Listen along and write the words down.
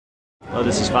Hello,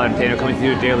 this is Father Nathaniel coming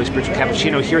through Daily Spiritual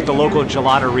Cappuccino here at the local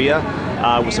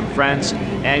Gelateria with some friends.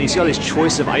 And you see all these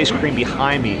choice of ice cream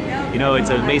behind me. You know, it's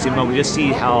an amazing moment. You just see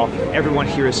how everyone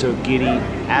here is so giddy,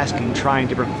 asking, trying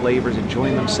different flavors,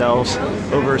 enjoying themselves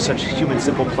over such human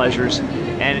simple pleasures.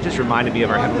 And it just reminded me of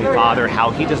our Heavenly Father,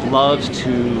 how He just loves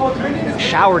to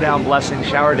shower down blessings,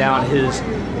 shower down His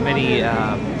many,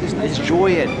 His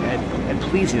joy at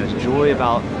pleasing us, joy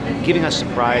about giving us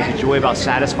surprise, joy about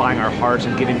satisfying our hearts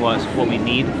and giving us what we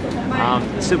need.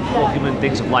 The simple human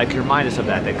things of life can remind us of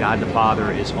that God the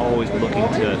Father is always looking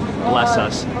to bless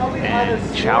us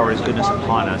and shower His goodness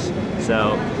upon us.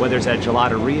 So whether it's at a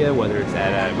gelateria, whether it's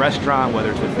at a restaurant,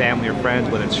 whether it's with family or friends,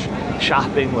 whether it's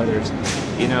shopping, whether it's,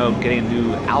 you know, getting a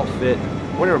new outfit,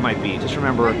 whatever it might be, just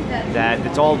remember that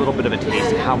it's all a little bit of a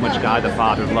taste of how much God the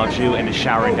Father loves you and is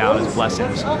showering down His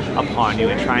blessings upon you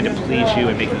and trying to please you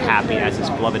and make you happy as His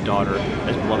beloved daughter,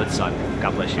 His beloved son.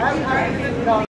 God bless you.